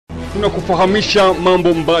tunakufahamisha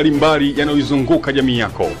mambo mbalimbali yanayozunguka jamii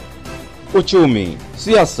yako. Uchumi,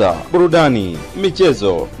 siasa, burudani,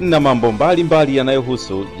 michezo na mambo mbalimbali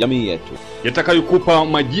yanayohusu jamii yetu, yatakayokupa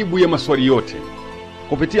majibu ya maswali yote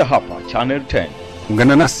kupitia hapa Channel 10.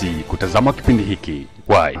 Ungana nasi kutazama kipindi hiki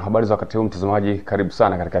Why. Habari za wakati huu mtazamaji, karibu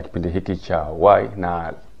sana katika kipindi hiki cha Why.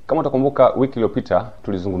 Na kama utakumbuka wiki iliyopita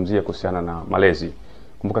tulizungumzia kuhusiana na malezi.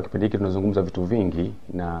 Kumbuka kipindi hiki tunazungumza vitu vingi,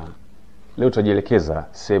 na leo tutajielekeza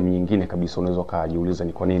sehemu nyingine kabisa. Unaweza kujiuliza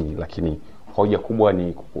ni kwa nini, lakini hoja kubwa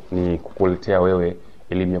ni kukuletea wewe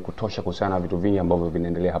elimu ya kutosha kuhusiana na vitu vingi ambavyo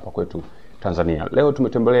vinaendelea hapa kwetu Tanzania. Leo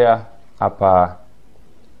tumetembelea hapa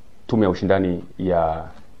Tume ya Ushindani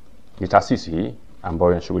ni taasisi hii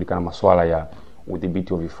ambayo inashughulika na masuala ya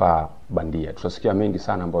udhibiti wa vifaa bandia. Tutasikia mengi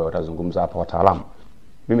sana ambayo watazungumza hapa wataalamu.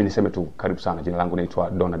 Mimi niseme tu karibu sana. Jina langu naitwa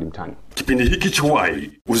Donald Mtani. Kipindi hiki cha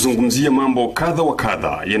Why uzungumzia mambo kadha wa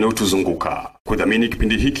kadha yanayotuzunguka. Kudhamini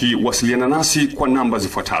kipindi hiki, wasiliana nasi kwa namba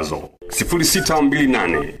zifuatazo: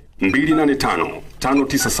 0628 285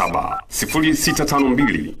 597,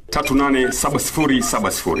 0652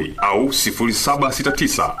 387070 au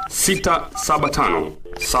 0769 675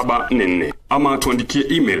 744, ama tuandikie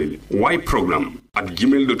email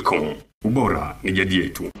yprogram@gmail.com. Ubora ni jadi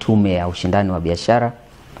yetu. Tume ya Ushindani wa Biashara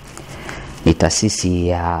ni taasisi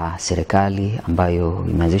ya serikali ambayo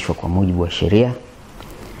imeanzishwa kwa mujibu wa sheria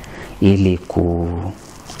ili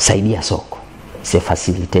kusaidia soko. It's a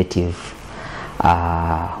facilitative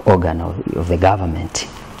organ of the government.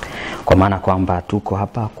 Kwa maana kwamba tuko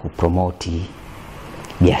hapa kupromote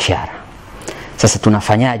biashara. Sasa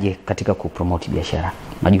tunafanyaje katika kupromote biashara?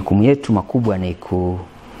 Majukumu yetu makubwa ni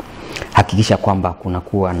kuhakikisha kwamba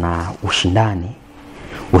kunakuwa na ushindani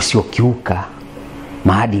usiokiuka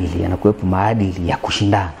maadili, yanakuwepo maadili ya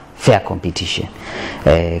kushindana, fair competition.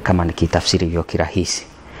 Kama nikitafsiri hiyo kirahisi,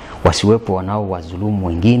 wasiwepo wanaowadhulumu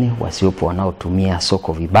wengine, wasiwepo wanaotumia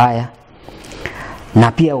soko vibaya,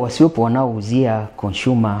 na pia wasiwepo wanaouzia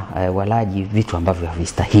consumer walaji vitu ambavyo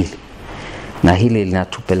havistahili. Na hili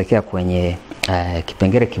linatupelekea kwenye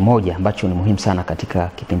kipengele kimoja ambacho ni muhimu sana katika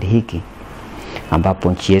kipindi hiki,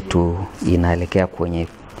 ambapo nchi yetu inaelekea kwenye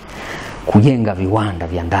kujenga viwanda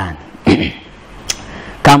vya ndani.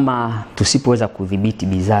 Kama tusipoweza kudhibiti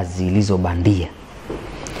bidhaa zilizobandia,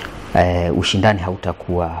 ushindani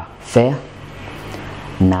hautakuwa fair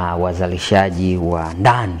na wazalishaji wa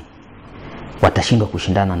ndani watashindwa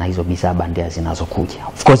kushindana na hizo bidhaa bandia zinazokuja.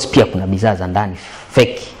 Of course pia kuna bidhaa za ndani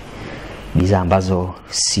fake, bidhaa ambazo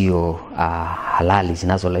sio halali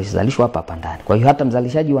zinazozalishwa hapa ndani. Kwa hiyo hata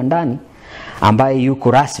mzalishaji wa ndani ambaye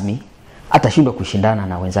yuko rasmi atashindwa kushindana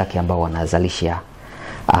na wenzake ambao wanazalisha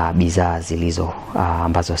bidhaa zilizo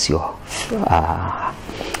ambazo sio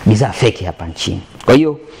bidhaa fake hapa nchini. Kwa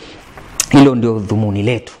hiyo hilo ndio dhumuni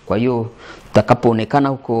letu. Kwa hiyo tutakapoonekana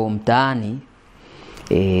huko mtaani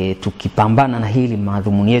tukipambana na hili,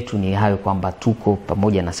 madhumuni yetu ni hayo, kwamba tuko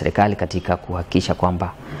pamoja na serikali katika kuhakikisha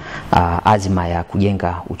kwamba azima ya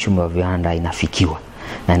kujenga uchumi wa viwanda inafikiwa.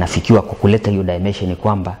 Na inafikiwa kwa kuleta hiyo dimension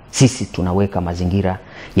kwamba sisi tunaweka mazingira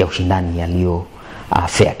ya ushindani yaliyo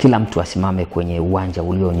fair. Kila mtu asimame kwenye uwanja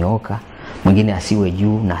ulionyooka, mwingine asiwe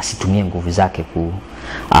juu na asitumie nguvu zake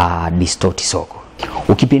distort soko.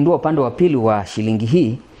 Ukipindua upande wa pili wa shilingi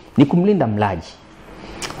hii ni kumlinda mlaji.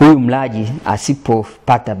 Huyu mlaji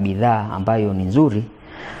asipopata bidhaa ambayo ni nzuri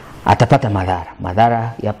atapata madhara.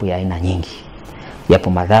 Madhara yapo ya aina nyingi. Yapo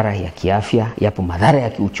madhara ya kiafya, yapo madhara ya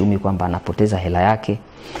kiuchumi, kwamba anapoteza hela yake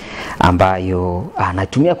ambayo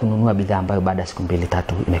anatumia kununua bidhaa ambayo baada ya siku 2-3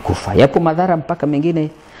 imekufa. Yapo madhara mpaka mengine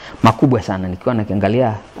makubwa sana. Nikiwa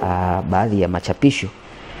nakiangalia baadhi ya machapisho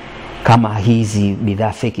kama hizi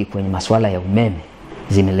bidhaa feki kwenye masuala ya umeme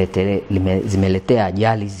zimeletea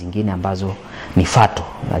ajali zingine ambazo ni fato,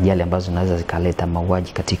 ajali ambazo zinaweza zikaleta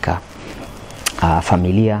mauaji katika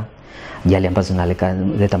familia, ajali ambazo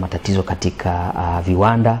zinaleta matatizo katika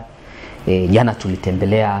viwanda. Jana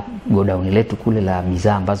tulitembelea godown letu kule la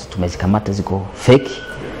bidhaa ambazo tumezikamata ziko fake.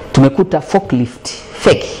 Tumekuta forklift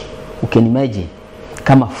fake. Can imagine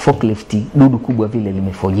kama forklift dudu kubwa vile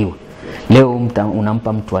limefojiwa. Leo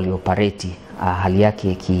unampa mtu alioperate hali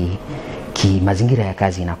yake mazingira ya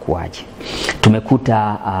kazi inakuaje?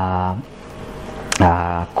 Tumekuta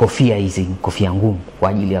kofia ngumu kwa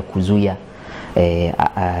ajili ya kuzuia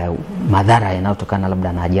madhara yanayotokana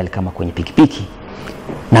labda na ajali kama kwenye pikipiki,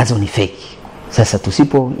 nazo ni fake. Sasa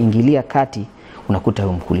tusipoingilia kati, unakuta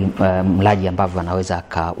mlaji ambavyo anaweza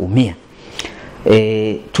akaumia.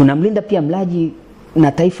 Tunamlinda pia mlaji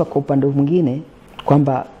na taifa kwa upande mwingine,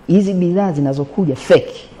 kwamba hizi bidhaa zinazokuja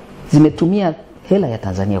fake zimetumia hela ya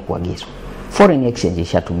Tanzania kuagizwa. Foreign exchange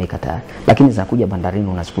ishatumika tayari, lakini zinakuja bandarini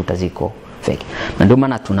unazikuta ziko feki. Na ndio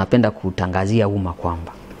maana tunapenda kutangazia umma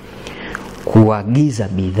kwamba kuagiza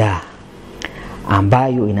bidhaa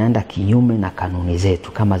ambayo inaenda kinyume na kanuni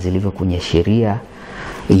zetu kama zilivyo kwenye sheria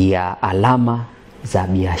ya alama za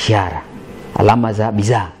biashara, alama za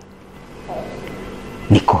bidhaa,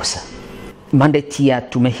 ni kosa. Mandate ya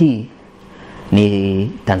tume hii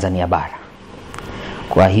ni Tanzania bara.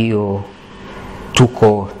 Kwa hiyo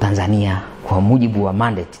tuko Tanzania, kwa mujibu wa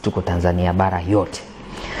mandate tuko Tanzania bara yote.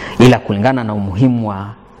 Ila kulingana na umuhimu wa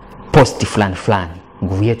posti fulani,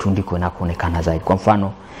 nguvu yetu ndiko inakoonekana zaidi. Kwa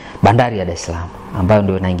mfano bandari ya Dar es Salaam ambayo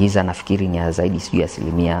ndio inaingiza nafikiri ni zaidi sijui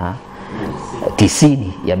 90%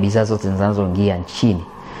 ya bidhaa zote zinazoingia nchini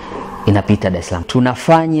inapita Dar es Salaam.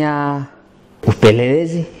 Tunafanya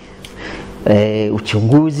upelelezi,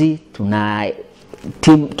 uchunguzi,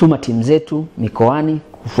 tuma timu zetu mikoani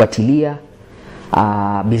kufuatilia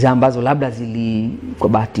bidhaa ambazo labda kwa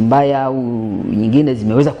bahati mbaya au nyingine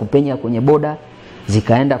zimeweza kupenya kwenye boda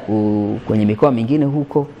zikaenda kwenye mikoa mingine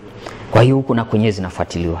huko. Kwa hiyo huko na kwenye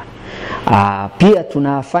zinafuatiliwa. Pia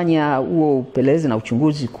tunafanya huo upelelezi na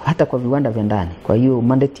uchunguzi hata kwa viwanda vya ndani. Kwa hiyo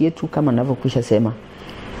mandate yetu kama ninavyokwisha sema,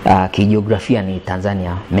 kijiografia ni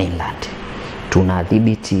Tanzania mainland.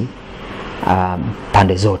 Tunadhibiti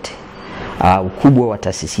pande zote. Ukubwa wa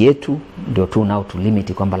taasisi yetu ndio tunao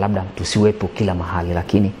limit kwamba labda tusiwepo kila mahali,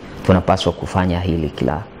 lakini tunapaswa kufanya hili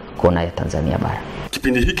kila kona ya Tanzania bara.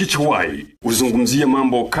 Kipindi hiki cha Y uzungumzia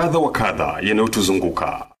mambo kadha wa kadha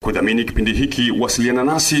yanayotuzunguka. Kudhamini kipindi hiki wasiliana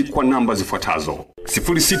nasi kwa namba zifuatazo: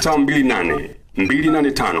 0628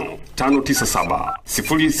 285 597,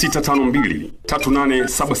 0652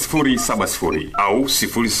 387070 au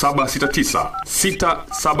 0769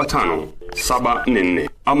 675 744,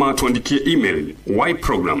 ama tuandikie email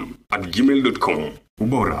yprogram@gmail.com.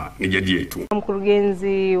 Ubora ni jadi yetu.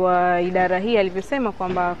 Mkurugenzi wa idara hii alivyosema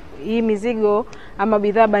kwamba hii mizigo ama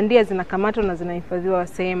bidhaa bandia zinakamatwa na zinahifadhiwa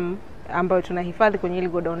sehemu ambayo tunahifadhi kwenye ile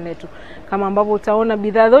godown letu. Kama ambavyo utaona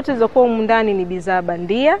bidhaa zote zilizokuwa humu ndani ni bidhaa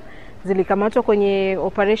bandia, zilikamatwa kwenye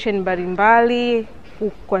operation mbalimbali,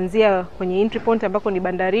 kuanzia kwenye entry point ambako ni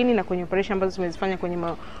bandarini na kwenye operation ambazo tumezifanya kwenye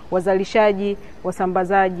wazalishaji,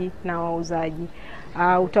 wasambazaji na wauzaji.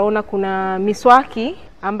 Utaona kuna miswaki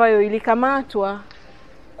ambayo ilikamatwa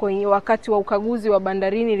kwenye wakati wa ukaguzi wa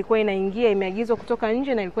bandarini, ilikuwa imeagizwa kutoka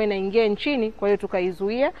nje na ilikuwa inaingia nchini, kwa hiyo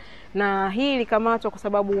tukaizuia. Na hii ilikamatwa kwa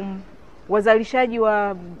sababu wazalishaji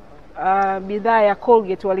wa bidhaa ya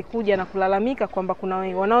Colgate walikuja na kulalamika kwamba kuna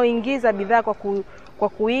wanaoingiza bidhaa kwa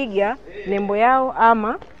kuiga nembo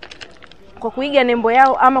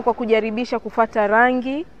yao ama kwa kujaribisha kufata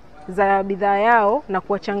rangi za bidhaa yao na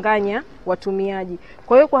kuwachanganya watumiaji.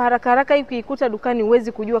 Kwa hiyo kwa haraka hii ukikuta dukani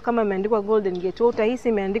huwezi kujua kama imeandikwa Golden Gate, utahisi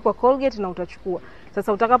imeandikwa Colgate na utachukua.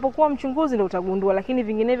 Sasa utakapokuwa mchunguzi ndio utagundua, lakini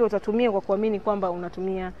vinginevyo utatumia kwa kuamini kwamba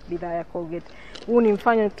unatumia bidhaa ya Colgate. Huu ni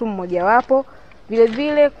mfano tu mmoja wapo. Vile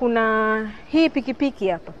vile kuna hii pikipiki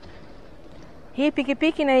hapa. Hii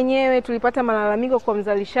pikipiki na yenyewe tulipata malalamiko kwa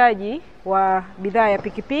mzalishaji wa bidhaa ya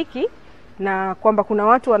pikipiki na kwamba kuna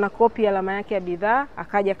watu wanakopi alama yake ya bidhaa,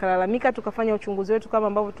 akaja kalalamika. Tukafanya uchunguzi wetu kama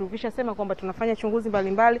ambavyo tulikishasema kwamba tunafanya chunguzi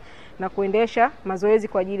mbalimbali na kuendesha mazoezi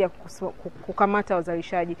kwa ajili ya kukamata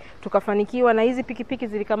wazalishaji. Tukafanikiwa, na hizi pikipiki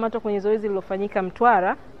zilikamatwa kwenye zoezi lililofanyika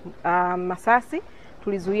Mtwara, Masasi.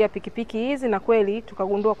 Tulizuia pikipiki hizi na kweli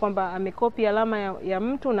tukagundua kwamba amekopi alama ya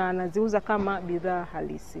mtu na anaziuza kama bidhaa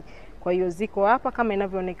halisi. Kwa hiyo ziko hapa kama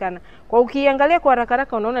inavyoonekana. Kwa ukiangalia kwa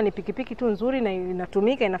haraka unaona ni pikipiki tu nzuri na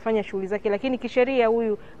inatumika, inafanya shughuli zake, lakini kisheria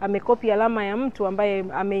huyu amekopi alama ya mtu ambaye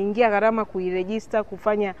ameingia gharama kuiregister,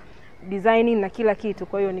 kufanya designing na kila kitu.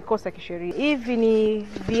 Kwa hiyo ni kosa kisheria. Hivi ni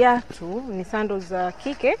viatu, ni sandals za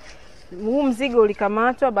kike. Huu mzigo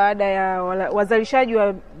ulikamatwa baada ya wazalishaji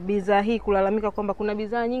wa bidhaa hii kulalamika kwamba kuna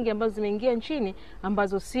bidhaa nyingi ambazo zimeingia nchini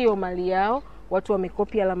ambazo sio mali yao, watu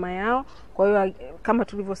wamekopi alama yao. Kwa hiyo kama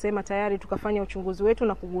tulivyosema tayari tukafanya uchunguzi wetu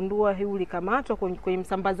na kugundua hii ulikamatwa kwenye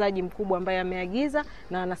msambazaji mkubwa ambaye ameagiza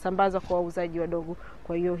na anasambaza kwa wauzaji wadogo.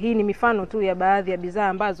 Kwa hiyo hii ni mifano tu ya baadhi ya bidhaa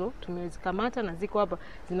ambazo tumezikamata na ziko hapa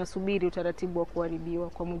zinasubiri utaratibu wa kuharibiwa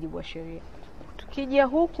kwa mujibu wa sheria. Tukija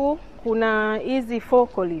huku kuna hizi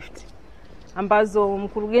forklift ambazo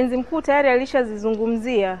mkurugenzi mkuu tayari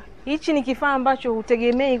alishazizungumzia. Hichi ni kifaa ambacho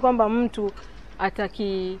hutegemei kwamba mtu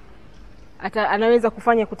anaweza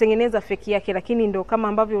kutengeneza feki yake, lakini ndio kama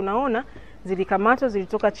ambavyo unaona zilikamatwa,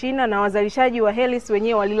 zilitoka China, na wazalishaji wa Helis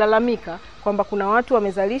wenyewe walilalamika kwamba kuna watu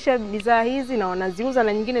wamezalisha bidhaa hizi na wanaziuza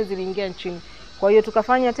na nyingine ziliingia nchini. Kwa hiyo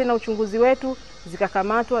tukafanya tena uchunguzi wetu,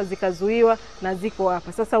 zikakamatwa, zikazuiwa na ziko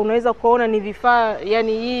hapa. Sasa unaweza kuona ni vifaa,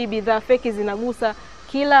 yani hii bidhaa feki zinagusa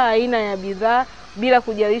kila aina ya bidhaa bila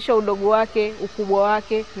kujalisha udogo wake, ukubwa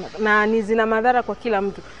wake, na ni zina madhara kwa kila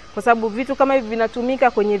mtu. kwa sababu vitu kama hivi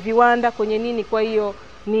vinatumika kwenye viwanda, kwenye nini, kwa hiyo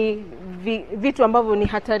ni vitu ambavyo ni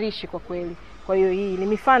hatarishi kwa kweli. Kwa hiyo hii ni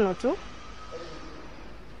mifano tu.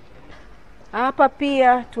 Hapa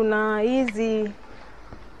pia tuna hizi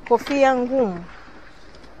kofia ngumu.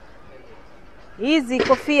 Hizi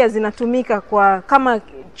kofia zinatumika kama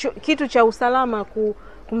kitu cha usalama,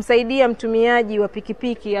 kumsaidia mtumiaji wa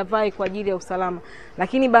pikipiki avae kwa ajili ya usalama.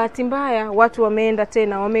 Lakini bahati mbaya watu wameenda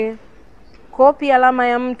tena wamekopi alama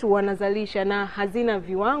ya mtu wanazalisha, na hazina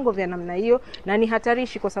viwango vya namna hiyo na ni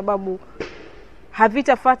hatarishi kwa sababu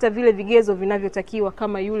havitafuata vile vigezo vinavyotakiwa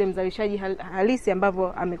kama yule mzalishaji halisi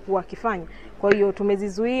ambavyo amekuwa akifanya. Kwa hiyo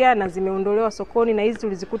tumezizuia na zimeondolewa sokoni, na hizi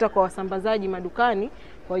tulizikuta kwa wasambazaji madukani.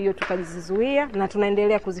 Kwa hiyo tukazizuia na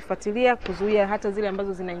tunaendelea kuzifuatilia kuzuia hata zile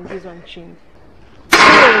ambazo zinaingizwa nchini.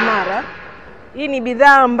 Mara hii ni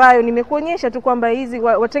bidhaa ambayo nimekuonyesha tu kwamba hizi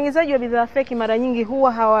watengenezaji wa bidhaa feki mara nyingi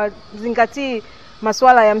huwa hawazingatii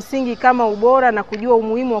masuala ya msingi kama ubora na kujua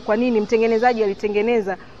umuhimu wa kwa nini mtengenezaji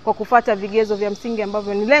alitengeneza kwa kufuata vigezo vya msingi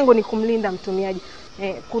ambavyo ni lengo ni kumlinda mtumiaji.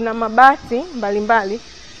 Kuna mabati mbalimbali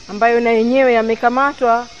ambayo na yenyewe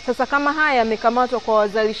yamekamatwa. Sasa kama haya yamekamatwa kwa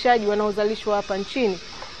wazalishaji wanaozalishwa hapa nchini,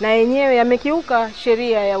 na yenyewe yamekiuka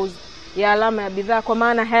sheria ya alama ya bidhaa, kwa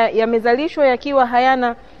maana yamezalishwa yakiwa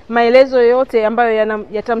hayana maelezo yoyote ambayo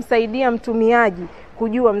yatamsaidia mtumiaji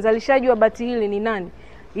kujua mzalishaji wa bati hili ni nani,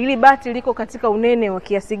 hili bati liko katika unene wa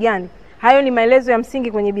kiasi gani. Hayo ni maelezo ya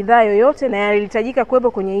msingi kwenye bidhaa yoyote na yalihitajika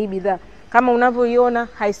kuwepo kwenye hii bidhaa. Kama unavyoiona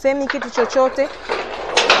haisemi kitu chochote,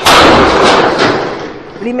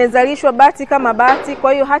 limezalishwa bati kama bati,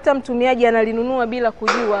 kwa hiyo hata mtumiaji analinunua bila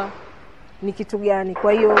kujua ni kitu gani.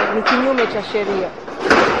 Kwa hiyo ni kinyume cha sheria.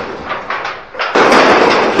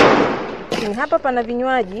 Hapa pana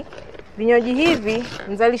vinywaji. Vinywaji hivi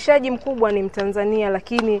mzalishaji mkubwa ni Mtanzania,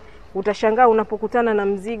 lakini utashangaa unapokutana na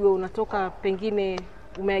mzigo unatoka pengine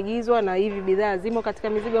umeagizwa, na hivi bidhaa zimo katika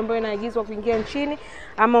mizigo ambayo inaagizwa kuingia nchini,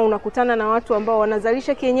 ama unakutana na watu ambao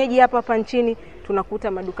wanazalisha kienyeji hapa nchini,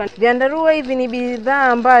 tunakuta madukani. Vyandarua hivi ni bidhaa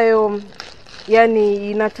ambayo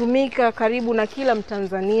yani inatumika karibu na kila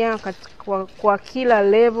Mtanzania kwa kila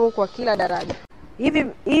level, kwa kila daraja. Hivi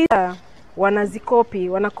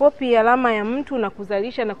wanakopi alama ya mtu na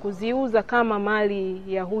kuzalisha na kuziuza kama mali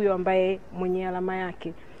ya huyo ambaye mwenye alama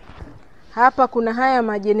yake. Hapa kuna haya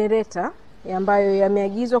majenereta ambayo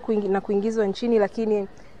yameagizwa na kuingizwa nchini, lakini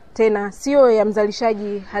tena sio ya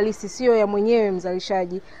mzalishaji halisi, sio ya mwenyewe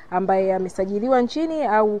mzalishaji ambaye amesajiliwa nchini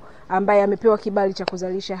au ambaye amepewa kibali cha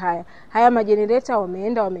kuzalisha haya majenereta.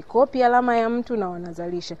 Wameenda wamekopi alama ya mtu na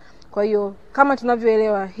wanazalisha. Kwa hiyo kama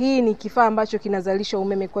tunavyoelewa, hii ni kifaa ambacho kinazalisha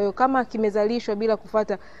umeme. Kwa hiyo kama kimezalishwa bila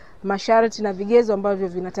kufuata masharti na vigezo ambavyo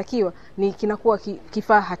vinatakiwa, ni kinakuwa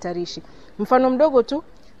kifaa hatarishi. Mfano mdogo tu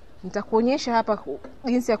nitakuonyesha hapa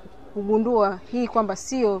jinsi ya kugundua hii kwamba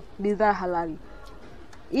sio bidhaa halali.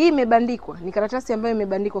 Hii imebandikwa, ni karatasi ambayo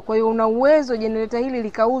imebandikwa. Kwa hiyo una uwezo jenereta hili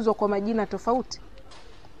likauzwa kwa majina tofauti.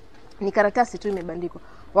 Ni karatasi tu imebandikwa.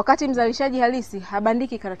 Wakati mzalishaji halisi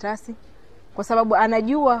habandiki karatasi, kwa sababu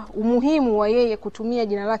anajua umuhimu wa yeye kutumia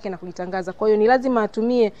jina lake na kujitangaza. Kwa hiyo ni lazima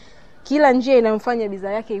atumie kila njia inayomfanya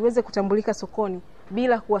bidhaa yake iweze kutambulika sokoni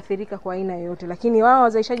bila kuathirika kwa aina yoyote. Lakini wao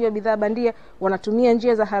wazalishaji wa bidhaa bandia wanatumia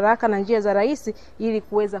njia za haraka na njia za rahisi ili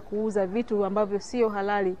kuweza kuuza vitu ambavyo sio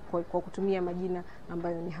halali kwa kutumia majina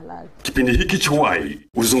ambayo ni halali. Kipindi hiki cha Y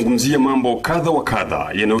uzungumzia mambo kadha wa kadha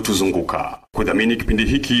yanayotuzunguka. Kudhamini kipindi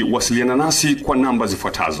hiki wasiliana nasi kwa namba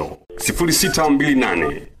zifuatazo: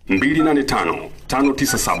 0628 285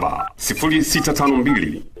 597,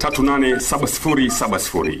 0652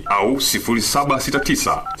 387070 au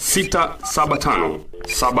 0769 675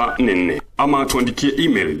 744, ama tuandikie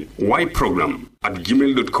email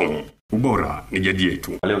yprogram@gmail.com. Ubora ni jadi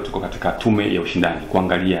yetu. Leo tuko katika Tume ya Ushindani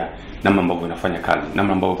kuangalia namna ambavyo inafanya kazi,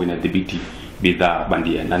 namna ambavyo inadhibiti bidhaa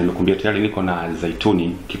bandia, na nimekuambia tayari niko na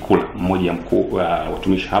Zaituni Kikula, mmoja mkuu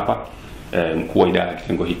watumishi hapa, mkuu wa idara ya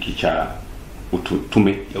kitengo hiki cha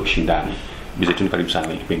Tume ya Ushindani. Zaituni, karibu sana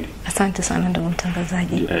kwenye kipindi. Asante sana ndugu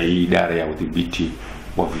mtangazaji. Hii idara ya udhibiti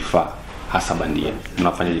wa vifaa hasa bandia,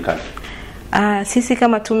 mnafanyaje kazi? Sisi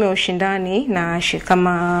kama Tume ya Ushindani na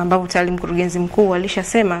kama ambavyo tayari mkurugenzi mkuu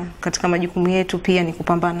alishasema, katika majukumu yetu pia ni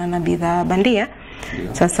kupambana na bidhaa bandia.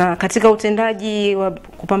 Sasa katika utendaji wa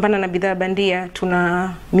kupambana na bidhaa bandia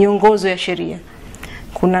tuna miongozo ya sheria.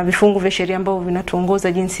 Kuna vifungu vya sheria ambavyo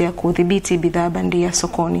vinatuongoza jinsi ya kudhibiti bidhaa bandia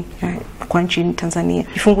sokoni kwa nchini Tanzania.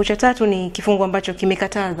 Kifungu cha 3 ni kifungu ambacho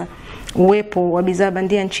kimekataza uwepo wa bidhaa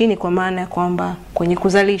bandia nchini, kwa maana ya kwamba kwenye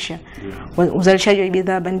kuzalisha, uzalishaji wa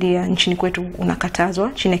bidhaa bandia nchini kwetu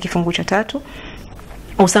unakatazwa chini ya kifungu cha 3.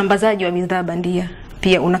 Usambazaji wa bidhaa bandia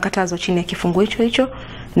pia unakatazwa chini ya kifungu hicho,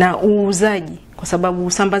 na uuzaji kwa sababu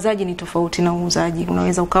usambazaji ni tofauti na uuzaji.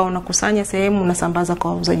 Unaweza ukawa unakusanya sehemu unasambaza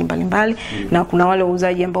kwa wauzaji mbalimbali, na kuna wale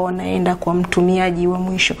wauzaji ambao wanaenda kwa mtumiaji wa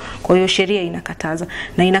mwisho. Kwa hiyo sheria inakataza,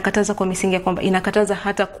 na inakataza kwa misingi ya kwamba inakataza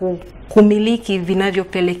hata kumiliki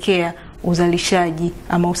vinavyopelekea uzalishaji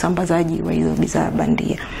ama usambazaji wa hizo bidhaa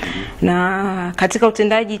bandia. Na katika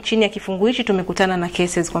utendaji chini ya kifungu hichi tumekutana na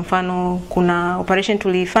cases. Kwa mfano, kuna operation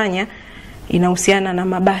tuliifanya inahusiana na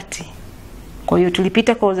mabati. Kwa hiyo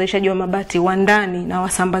tulipita kwa uzalishaji wa mabati wa ndani na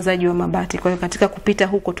wasambazaji wa mabati. Kwa hiyo katika kupita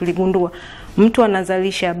huko tuligundua mtu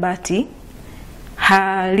anazalisha bati,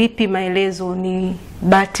 halipi maelezo ni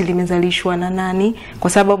bati limezalishwa na nani, kwa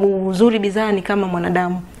sababu uzuri bidhaa ni kama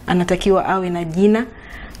mwanadamu, anatakiwa awe na jina,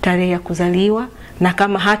 tarehe ya kuzaliwa, na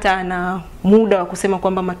kama hata ana muda wa kusema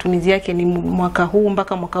kwamba matumizi yake ni mwaka huu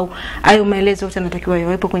mpaka mwaka huu, hayo maelezo yote yanatakiwa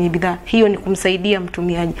yawepo kwenye bidhaa. Hiyo ni kumsaidia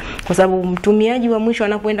mtumiaji, kwa sababu mtumiaji wa mwisho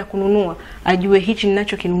anapoenda kununua ajue hichi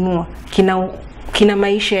ninachokinunua kina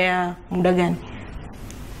maisha ya muda gani,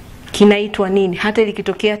 kinaitwa nini. Hata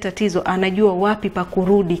likitokea tatizo anajua wapi pa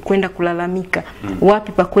kurudi kwenda kulalamika,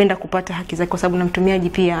 wapi pa kwenda kupata haki zake, kwa sababu na mtumiaji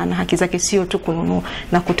pia ana haki zake, sio tu kununua,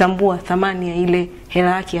 na kutambua thamani ya ile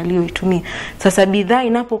hela yake aliyoitumia. Sasa bidhaa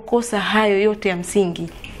inapokosa hayo yote ya msingi,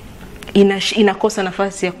 inakosa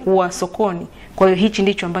nafasi ya kuwa sokoni. Kwa hiyo hichi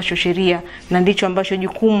ndicho ambacho sheria na ndicho ambacho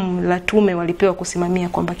jukumu la tume walipewa kusimamia,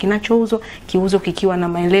 kwamba kinachouzwa kiuzo kikiwa na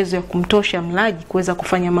maelezo ya kumtosha mlaji kuweza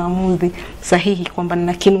kufanya maamuzi sahihi, kwamba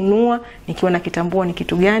ninakinunua nikiwa nakitambua ni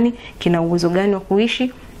kitu gani, kina uwezo gani wa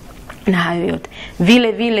kuishi, na hayo yote.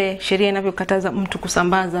 Vile vile sheria inavyokataza mtu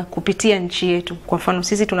kusambaza kupitia nchi yetu. Kwa mfano,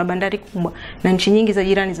 sisi tuna bandari kubwa na nchi nyingi za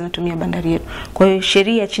jirani zinatumia bandari yetu. Kwa hiyo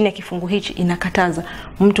sheria chini ya kifungu hichi inakataza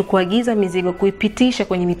mtu kuagiza mizigo kuipitisha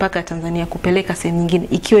kwenye mipaka ya Tanzania kupeleka sehemu nyingine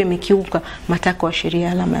ikiwa imekiuka matakwa ya sheria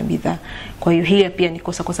ya alama ya bidhaa. Kwa hiyo hili pia ni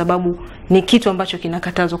kosa, kwa sababu ni kitu ambacho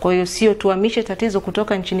kinakatazwa. Kwa hiyo sio tuhamishe tatizo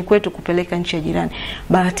kutoka nchini kwetu kupeleka nchi ya jirani.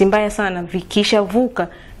 Bahati mbaya sana vikishavuka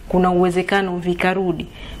kuna uwezekano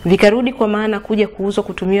vikarudi kwa maana kuja kuuzwa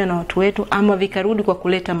kutumiwa na watu wetu, ama vikarudi kwa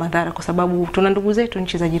kuleta madhara, kwa sababu tuna ndugu zetu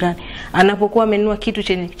nchi za jirani. Anapokuwa amenunua kitu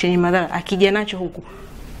chenye madhara, akija nacho huku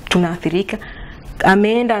tunaathirika.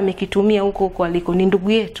 Ameenda amekitumia huko aliko, ni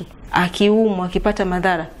ndugu yetu, akiumwa akipata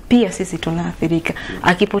madhara pia sisi tunaathirika.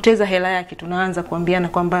 Akipoteza hela yake tunaanza kuambiana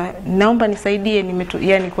kwamba naomba nisaidie,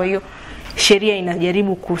 yani. Kwa hiyo sheria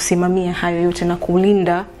inajaribu kusimamia hayo yote na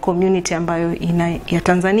kulinda community ambayo ya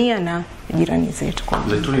Tanzania na jirani zetu. Kwa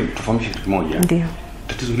hiyo tufahamishe kitu kimoja. Ndio.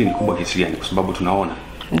 Tatizo hili ni kubwa kiasi gani? Kwa sababu tunaona.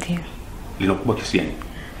 Ndio. Lina kubwa kiasi gani?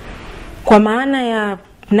 Kwa maana ya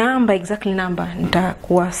exactly number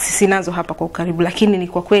nitakuwa sinazo hapa kwa ukaribu, lakini ni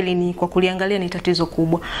kwa kweli ni kwa kuliangalia ni tatizo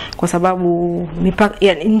kubwa, kwa sababu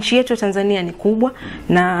nchi yetu Tanzania ni kubwa,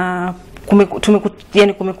 na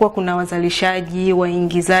kumekuwa kuna wazalishaji,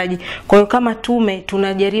 waingizaji. Kwa hiyo kama tume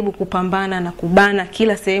tunajaribu kupambana na kubana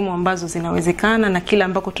kila sehemu ambazo zinawezekana, na kila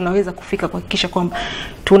ambako tunaweza kufika kuhakikisha kwamba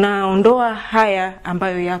tunaondoa haya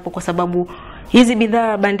ambayo yapo, kwa sababu hizi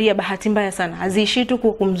bidhaa bandia bahati mbaya sana haziishi tu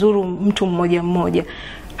kwa kumzuru mtu mmoja mmoja.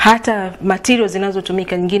 Hata material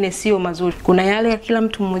zinazotumika nyingine sio mazuri. Kuna yale ya kila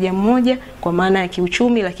mtu mmoja mmoja kwa maana ya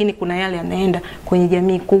kiuchumi, lakini kuna yale yanaenda kwenye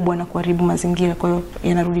jamii kubwa na kuharibu mazingira. Kwa hiyo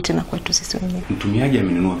yanarudi tena kwetu sisi wenyewe. Mtumiaji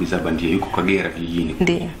amenunua bidhaa bandia, yuko Kagera vijijini.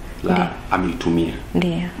 Ndio. Ameitumia.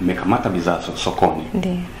 Ndio. Mmekamata bidhaa sokoni.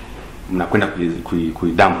 Ndio. Mnakwenda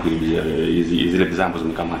kuidamp zile bidhaa ambazo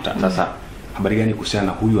mmekamata. Sasa habari gani kuhusiana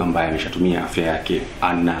na huyu ambaye ameshatumia afya yake,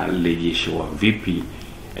 analejeshwa vipi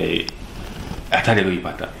hatari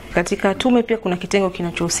aliyoipata? Katika tume pia kuna kitengo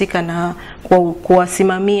kinachohusika na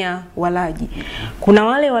kuwasimamia walaji. Kuna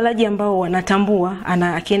wale walaji ambao wanatambua,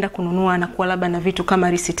 akienda kununua anakuwa labda na vitu kama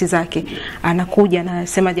risiti zake, anakuja na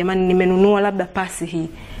anasema jamani, nimenunua labda pasi hii,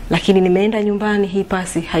 lakini nimeenda nyumbani hii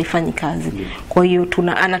pasi haifanyi kazi. Kwa hiyo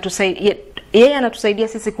anatusaidia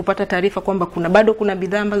sisi kupata taarifa kwamba bado kuna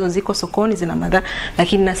bidhaa ambazo ziko sokoni zina madhara,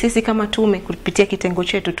 lakini na sisi kama tume kupitia kitengo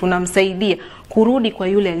chetu tunamsaidia kurudi kwa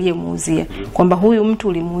yule aliyemuuzia, kwamba huyu mtu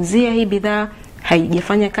ulimuuzia hii bidhaa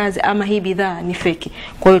haijafanya kazi, ama hii bidhaa ni feki.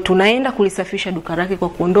 Kwa hiyo tunaenda kulisafisha duka lake kwa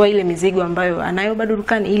kuondoa ile mizigo ambayo anayo bado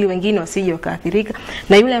dukani, ili wengine wasije wakaathirika,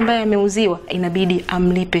 na yule ambaye ameuziwa inabidi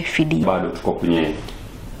amlipe fidia. Bado tuko kwenye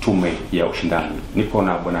tume ya ushindani. Niko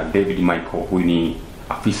na bwana David Michael, huyu ni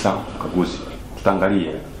afisa ukaguzi.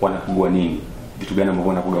 Tutaangalia wanakagua nini, vitu gani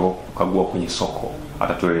ambavyo wanakagua kwenye soko.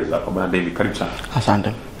 Atatueleza. Kwa bwana David, karibu sana. Asante.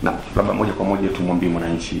 Na labda moja kwa moja tumwambie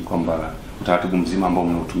mwananchi kwamba utaratibu mzima ambao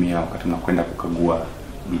mnautumia wakati mnakwenda kukagua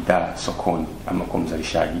bidhaa sokoni ama kwa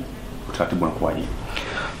mzalishaji, utaratibu unakuwaje?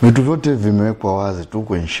 Vitu vyote vimewekwa wazi tu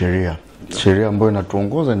kwenye sheria. Sheria ambayo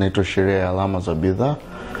inatuongoza inaitwa Sheria ya Alama za Bidhaa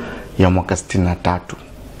ya mwaka 63.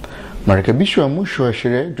 Marekebisho ya mwisho ya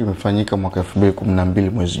sheria yetu imefanyika mwaka 2012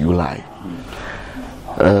 mwezi Julai.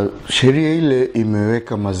 Sheria ile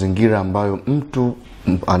imeweka mazingira ambayo mtu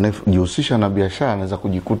anayejihusisha na biashara anaweza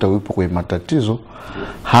kujikuta yupo kwenye matatizo,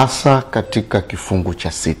 hasa katika kifungu cha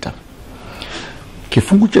 6.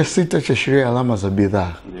 Kifungu cha 6 cha sheria ya alama za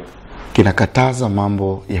bidhaa kinakataza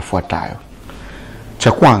mambo yafuatayo.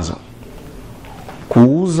 Cha kwanza,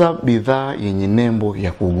 kuuza bidhaa yenye nembo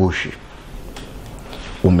ya kugushi.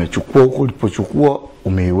 Umechukua huko ulipochukua,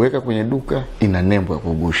 umeiweka kwenye duka, ina nembo ya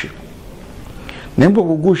kugushi. Nembo ya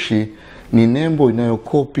kugushi ni nembo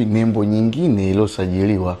inayokopi nembo nyingine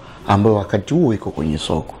iliyosajiliwa ambayo wakati huo iko kwenye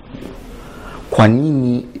soko. Kwa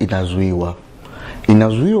nini inazuiwa?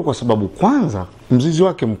 Inazuiwa kwa sababu kwanza, mzizi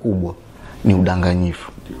wake mkubwa ni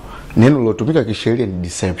udanganyifu. Neno lilotumika kisheria ni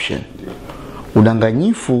deception.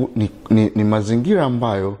 Udanganyifu ni mazingira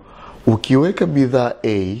ambayo ukiweka bidhaa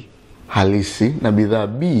A halisi na bidhaa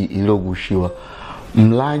B iliyogushiwa,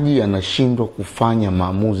 mlaji anashindwa kufanya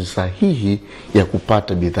maamuzi sahihi ya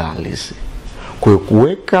kupata bidhaa halisi. Kwa hiyo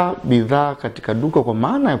kuweka bidhaa katika duka kwa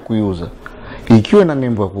maana ya kuiuza ikiwa na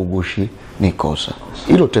nembo ya kugushi ni kosa.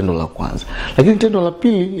 Hilo tendo la kwanza. Lakini tendo la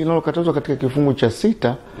pili linalokatazwa katika kifungu cha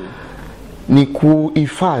 6 ni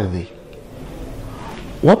kuhifadhi.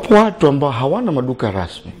 Wapo watu ambao hawana maduka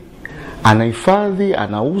rasmi, anahifadhi,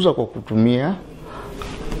 anauza kwa kutumia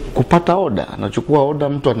kupata oda. Anachukua oda,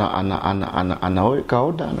 mtu anaweka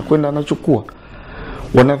oda, anakwenda anachukua.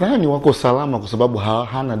 Wanadhani wako salama kwa sababu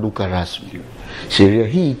hana duka rasmi. Sheria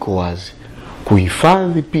hii iko wazi,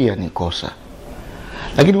 kuhifadhi pia ni kosa.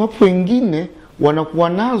 Lakini wapo wengine wanakuwa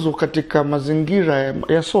nazo katika mazingira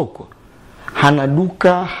ya soko. Hana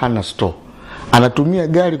duka, hana store. Anatumia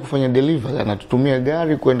gari kufanya delivery, anatumia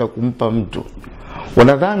gari kwenda kumpa mtu.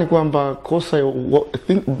 Wanadhani kwamba kosa,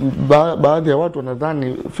 baadhi ya watu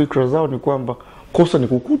wanadhani, fikra zao ni kwamba kosa ni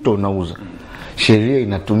kukuta unauza. Sheria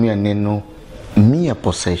inatumia neno mere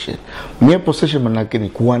possession. Mere possession maana yake ni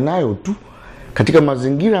kuwa nayo tu katika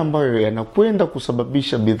mazingira ambayo yanakwenda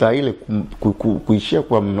kusababisha bidhaa ile kuishia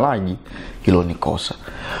kwa mlaji. Hilo ni kosa.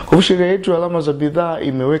 Kwa hivyo sheria yetu ya alama za bidhaa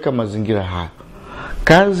imeweka mazingira haya.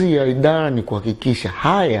 Kazi ya idara ni kuhakikisha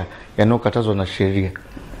haya yanayokatazwa na sheria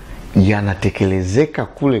yanatekelezeka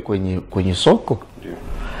kule kwenye soko.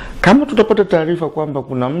 Kama tutapata taarifa kwamba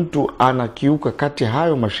kuna mtu anakiuka kati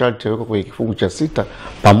hayo masharti yawekwa kwenye kifungu cha 6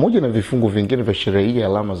 pamoja na vifungu vingine vya sheria hii ya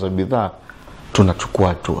alama za bidhaa, tunachukua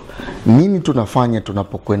hatua. Nini tunafanya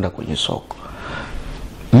tunapokwenda kwenye soko?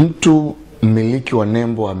 Mtu mmiliki wa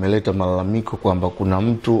nembo ameleta malalamiko kwamba kuna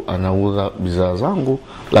mtu anauza bidhaa zangu,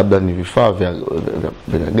 labda ni vifaa vya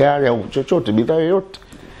gari au chochote, bidhaa yoyote.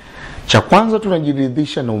 Cha kwanza,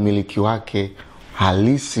 tunajiridhisha na umiliki wake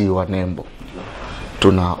halisi wa nembo.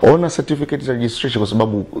 Tunaona certificate registration, kwa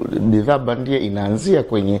sababu bidhaa bandia inaanzia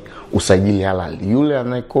kwenye usajili halali. Yule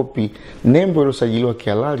anayekopi nembo iliyosajiliwa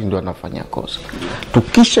kihalali ndio anafanya kosa.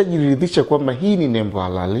 Tukishajiridhisha kwamba hii ni nembo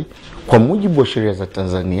halali kwa mujibu wa sheria za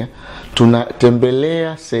Tanzania,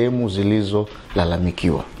 tunatembelea sehemu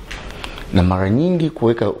zilizolalamikiwa. Na mara nyingi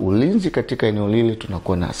kuweka ulinzi katika eneo lile,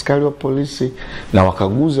 tunakuwa na askari wa polisi na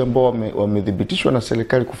wakaguzi ambao wamethibitishwa na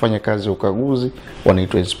serikali kufanya kazi ya ukaguzi,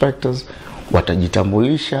 wanaitwa inspectors.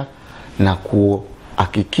 Watajitambulisha na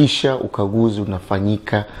kuhakikisha ukaguzi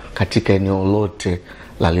unafanyika katika eneo lote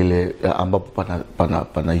la lile ambapo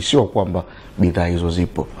panahisiwa kwamba bidhaa hizo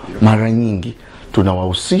zipo. Mara nyingi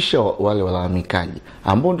tunawahusisha wale walalamikaji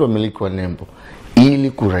ambao ndio wamiliki wa nembo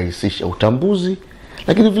ili kurahisisha utambuzi,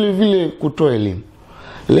 lakini vile vile kutoa elimu.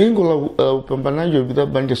 Lengo la upambanaji wa bidhaa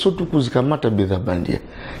bandia sio tu kuzikamata bidhaa bandia,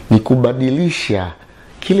 ni kubadilisha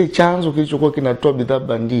kile chanzo kilichokuwa kinatoa bidhaa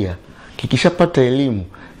bandia. Kikishapata elimu,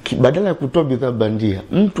 badala ya kutoa bidhaa bandia,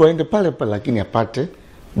 mtu aende pale pale lakini apate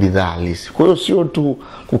bidhaa halisi. Kwa hiyo sio tu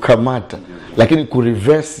kukamata, lakini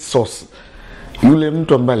kureverse source. Yule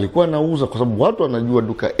mtu ambaye alikuwa anauza, kwa sababu watu wanajua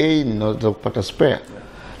duka A ninaweza kupata spare,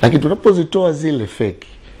 lakini tunapozitoa zile fake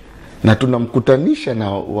na tunamkutanisha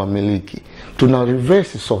na wamiliki, tuna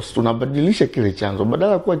reverse source, tunabadilisha kile chanzo.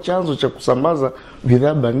 Badala kuwa chanzo cha kusambaza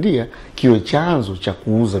bidhaa bandia, kiwe chanzo cha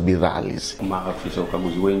kuuza bidhaa halisi. Maafisa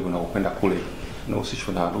ukaguzi wengi wanaopenda kule na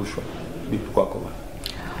usishwe na rushwa, vipi kwako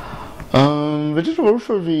bwana? Vitendo vya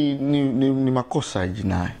rushwa ni makosa ya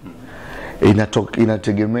jinai.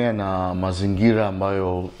 Inategemea na mazingira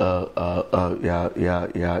ambayo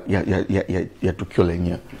ya tukio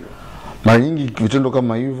lenyewe. Mara nyingi vitendo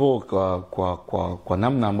kama hivyo kwa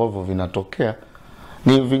namna ambavyo vinatokea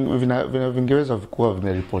vingeweza kuwa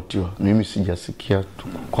vimeripotiwa. Mimi sijasikia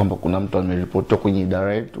kwamba kuna mtu ameripotiwa kwenye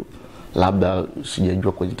idara yetu, labda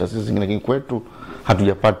sijajua kwenye taasisi zingine, lakini kwetu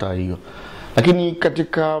hatujapata hiyo. Lakini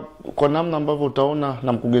kwa namna ambavyo utaona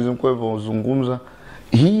na mkurugenzi mkuu alivyozungumza,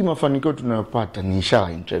 hii mafanikio tunayopata ni ishara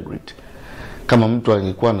ya integrity. Kama mtu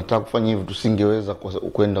alikuwa anataka kufanya hivyo, tusingeweza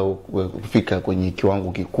kwenda kufika kwenye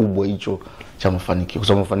kiwango kikubwa hicho cha mafanikio. Kwa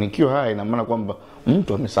sababu mafanikio haya ina maana kwamba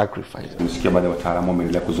mtu amesacrifice. Tumesikia baadhi ya wataalamu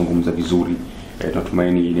wameendelea kuzungumza vizuri.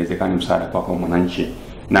 Tunatumaini inawezekana msaada kwa mwananchi.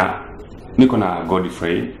 Na niko na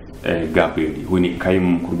Godfrey Gabriel, huyu ni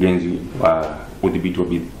kaimu mkurugenzi wa udhibiti wa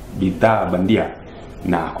bidhaa bandia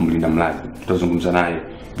na kumlinda mlaji. Tutazungumza naye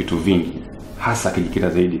vitu vingi, hasa kijikita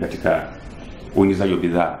zaidi katika uingizaji wa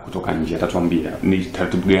bidhaa kutoka nje. Atatuambia ni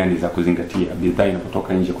taratibu gani za kuzingatia bidhaa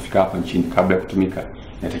inapotoka nje kufika hapa nchini, kabla ya kutumika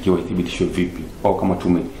inatakiwa ithibitishwe vipi, au kama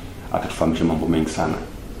tume atatufahamisha mambo mengi sana.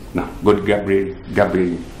 Na Gabriel,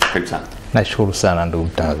 karibu sana. Nashukuru sana ndugu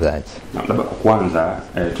mtangazaji. Na labda kwa kwanza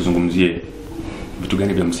tuzungumzie vitu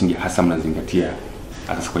gani vya msingi hasa mnazingatia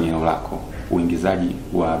hasa kwenye eneo lako, uingizaji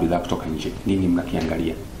wa bidhaa kutoka nje, nini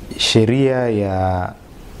mnakiangalia? Sheria ya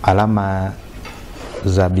alama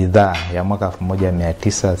za bidhaa ya mwaka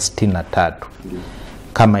 1963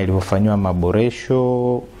 kama ilivyofanywa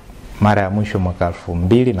maboresho mara ya mwisho mwaka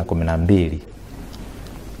 2012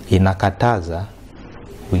 inakataza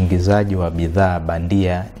uingizaji wa bidhaa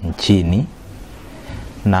bandia nchini,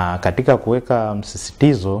 na katika kuweka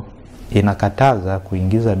msisitizo inakataza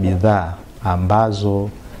kuingiza bidhaa ambazo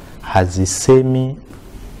hazisemi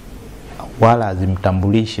wala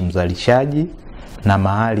hazimtambulishi mzalishaji na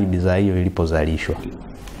mahali bidhaa hiyo ilipozalishwa.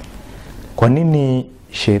 Kwa nini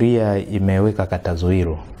sheria imeweka katazo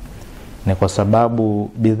hilo? Ni kwa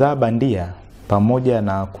sababu bidhaa bandia, pamoja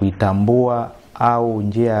na kuitambua au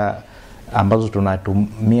njia ambazo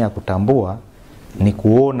tunatumia kutambua, ni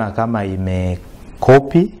kuona kama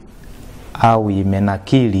imekopi au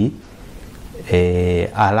imenakili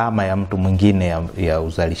alama ya mtu mwingine ya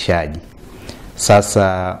uzalishaji.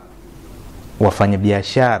 Sasa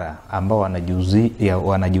wafanyabiashara ambao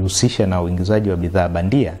wanajihusisha na uingizaji wa bidhaa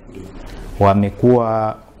bandia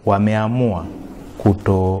wameamua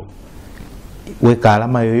kutoweka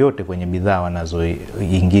alama yoyote kwenye bidhaa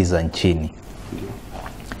wanazoingiza nchini.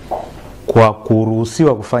 Kwa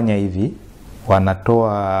kuruhusiwa kufanya hivi,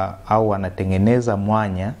 wanatoa au wanatengeneza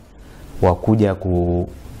mwanya wa kuja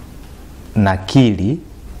kunakili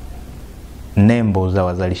nembo za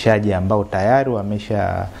wazalishaji ambao tayari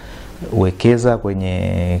wameshawekeza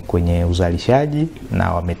kwenye uzalishaji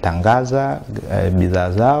na wametangaza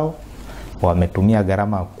bidhaa zao, wametumia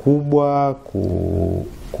gharama kubwa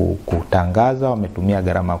kutangaza, wametumia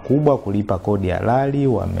gharama kubwa kulipa kodi halali,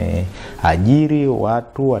 wameajiri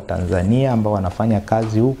watu wa Tanzania ambao wanafanya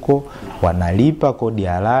kazi huko, wanalipa kodi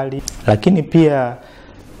halali. Lakini pia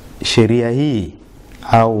sheria hii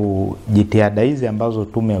au jitihada hizi ambazo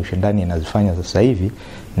Tume ya Ushindani inazifanya sasa hivi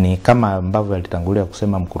ni kama ambavyo alitangulia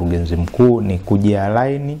kusema mkurugenzi mkuu, ni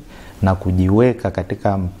kujialaini na kujiweka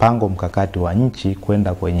katika mpango mkakati wa nchi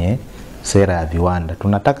kwenda kwenye sera ya viwanda.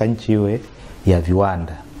 Tunataka nchi iwe ya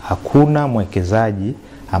viwanda. Hakuna mwekezaji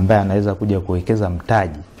ambaye anaweza kuja kuwekeza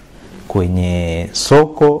mtaji kwenye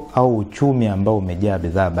soko au uchumi ambao umejaa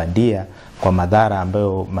bidhaa bandia, kwa madhara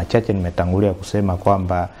ambayo machache nimetangulia kusema,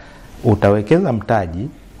 kwamba utawekeza mtaji,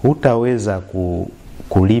 hutaweza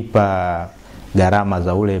kulipa gharama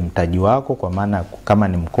za ule mtaji wako, kwa maana kama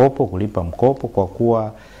ni mkopo, kulipa mkopo, kwa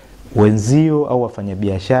kuwa wenzio au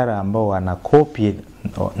wafanyabiashara ambao wanakopi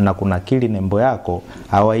na kunakili nembo yako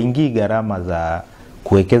hawaingii gharama za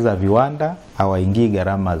kuwekeza viwanda, hawaingii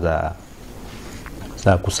gharama za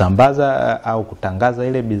kusambaza au kutangaza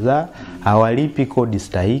ile bidhaa, hawalipi kodi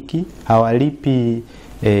stahiki, hawalipi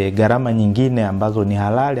gharama nyingine ambazo ni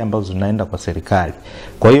halali ambazo zinaenda kwa serikali.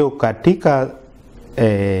 Kwa hiyo katika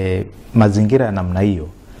mazingira ya namna hiyo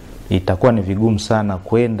itakuwa ni vigumu sana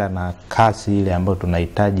kwenda na kasi ile ambayo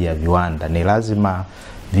tunahitaji ya viwanda. Ni lazima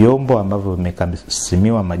vyombo ambavyo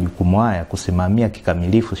vimekasimiwa majukumu haya kusimamia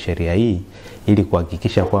kikamilifu sheria hii, ili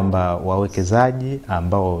kuhakikisha kwamba wawekezaji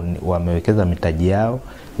ambao wamewekeza mitaji yao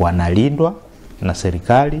wanalindwa na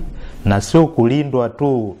serikali, na sio kulindwa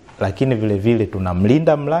tu, lakini vile vile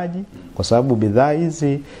tunamlinda mlaji, kwa sababu bidhaa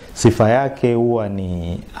hizi sifa yake huwa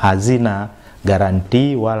ni hazina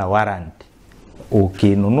guarantee wala warranty.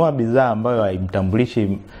 Ukinunua bidhaa ambayo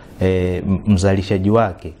haimtambulishi mzalishaji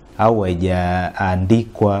wake au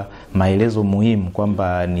haijaandikwa maelezo muhimu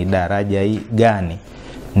kwamba ni daraja gani,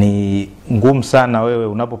 ni ngumu sana wewe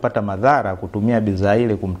unapopata madhara kutumia bidhaa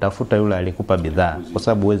ile kumtafuta yule alikupa bidhaa, kwa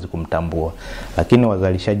sababu huwezi kumtambua. Lakini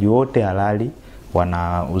wazalishaji wote halali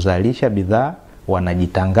wanauzalisha bidhaa,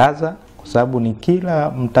 wanajitangaza, kwa sababu ni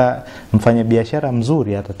kila mfanyabiashara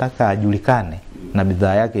mzuri atataka ajulikane na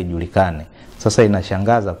bidhaa yake ijulikane. Sasa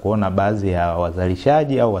inashangaza kuona baadhi ya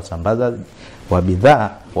wazalishaji au wasambazaji wa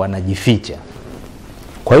bidhaa wanajificha.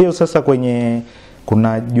 Kwa hiyo sasa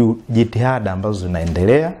kuna jitihada ambazo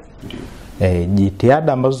zinaendelea.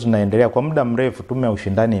 Jitihada ambazo zinaendelea kwa muda mrefu. Tume ya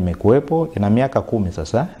Ushindani imekuwepo, ina miaka 10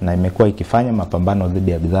 sasa, na imekuwa ikifanya mapambano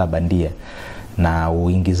dhidi ya bidhaa bandia na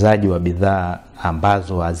uingizaji wa bidhaa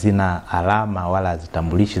ambazo hazina alama wala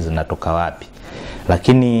hazitambulishi zinatoka wapi.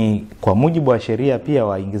 Lakini kwa mujibu wa sheria pia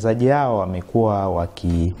waingizaji hao wamekuwa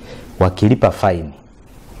wakilipa faini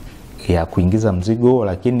ya kuingiza mzigo,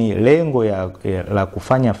 lakini lengo la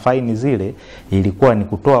kufanya faini zile ilikuwa ni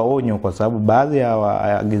kutoa onyo, kwa sababu baadhi ya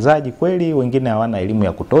waagizaji kweli wengine hawana elimu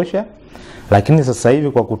ya kutosha. Lakini sasa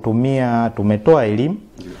hivi kwa tumetoa elimu,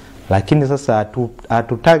 lakini sasa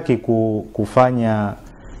hatutaki kufanya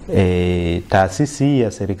taasisi hii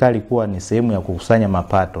ya serikali kuwa ni sehemu ya kukusanya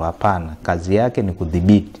mapato. Hapana, kazi yake ni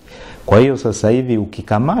kudhibiti. Kwa hiyo sasa hivi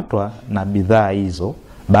ukikamatwa na bidhaa hizo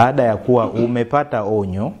baada ya kuwa umepata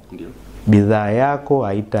onyo, bidhaa yako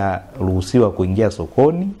haitaruhusiwa kuingia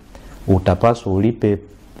sokoni. Utapaswa ulipe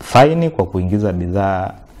faini kwa kuingiza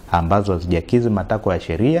bidhaa ambazo hazijakidhi matakwa ya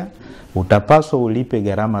sheria. Utapaswa ulipe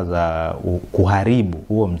gharama za kuharibu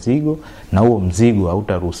huo mzigo, na huo mzigo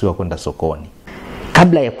hautaruhusiwa kwenda sokoni.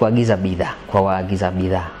 Kabla ya kuagiza bidhaa, kwa waagiza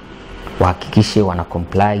bidhaa wahakikishe wana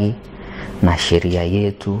comply na sheria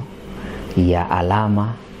yetu ya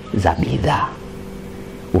alama za bidhaa.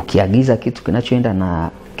 Ukiagiza kitu kinachoenda na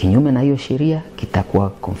kinyume na hiyo sheria kitakuwa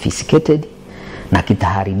confiscated na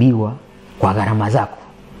kitaharibiwa kwa gharama zako,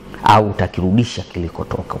 au utakirudisha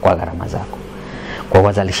kilikotoka kwa gharama zako. Kwa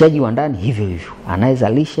wazalishaji wa ndani hivyo hivyo,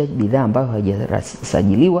 anayezalisha bidhaa ambayo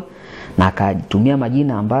haijasajiliwa na akatumia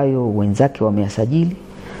majina ambayo wenzake wameyasajili,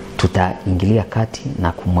 tutaingilia kati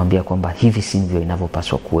na kumwambia kwamba hivi sivyo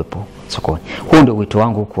inavyopaswa kuwepo sokoni. Huo ndio wito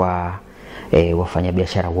wangu kwa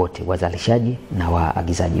wafanyabiashara wote, wazalishaji na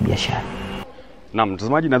waagizaji biashara. Na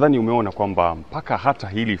mtazamaji, nadhani umeona kwamba mpaka hata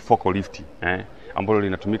hili forklift ambalo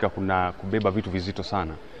linatumika kubeba vitu vizito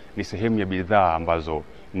sana ni sehemu ya bidhaa ambazo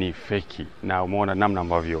ni feki, na umeona namna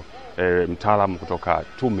ambavyo mtaalamu kutoka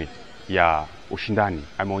Tume ya Ushindani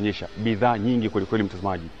ameonyesha bidhaa nyingi kweli kweli.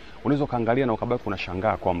 Mtazamaji, unaweza kaangalia na ukabaki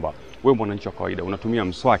unashangaa kwamba wewe mwananchi wa kawaida unatumia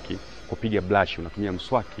mswaki kupiga brush, unatumia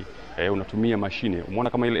mswaki unatumia mashine. Umeona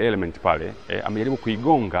kama ile element pale amejaribu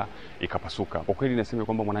kuigonga ikapasuka. Kwa kweli nasema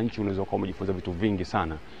kwamba mwananchi unaweza kuwa umejifunza vitu vingi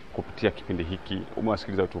sana kupitia kipindi hiki.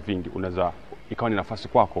 Umewasikiliza vitu vingi, unaweza ikawa ni nafasi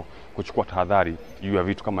kwako kuchukua tahadhari juu ya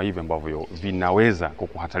vitu kama hivi ambavyo vinaweza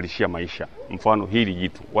kukuhatarishia maisha. Mfano hili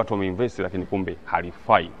jitu watu wameinvest lakini kumbe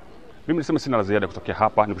halifai. Mimi nisema sina la ziada kutokea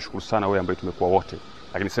hapa. Nikushukuru sana wewe ambaye tumekuwa wote.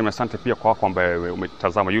 Lakini nisema asante pia kwa wako ambaye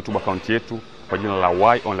umetazama YouTube account yetu kwa jina la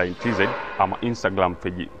Y Online TZ, ama Instagram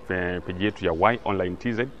page yetu ya Y Online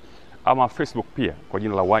TZ, ama Facebook pia kwa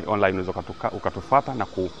jina la Y Online. Unaweza ukatufuata na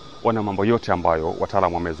kuona mambo yote ambayo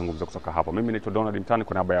wataalamu wamezungumza kutoka hapa. Mimi naitwa Donald Mtani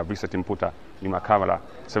kwa niaba ya Vincent Mputa nyuma ya kamera.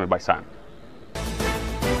 Sema bye sana.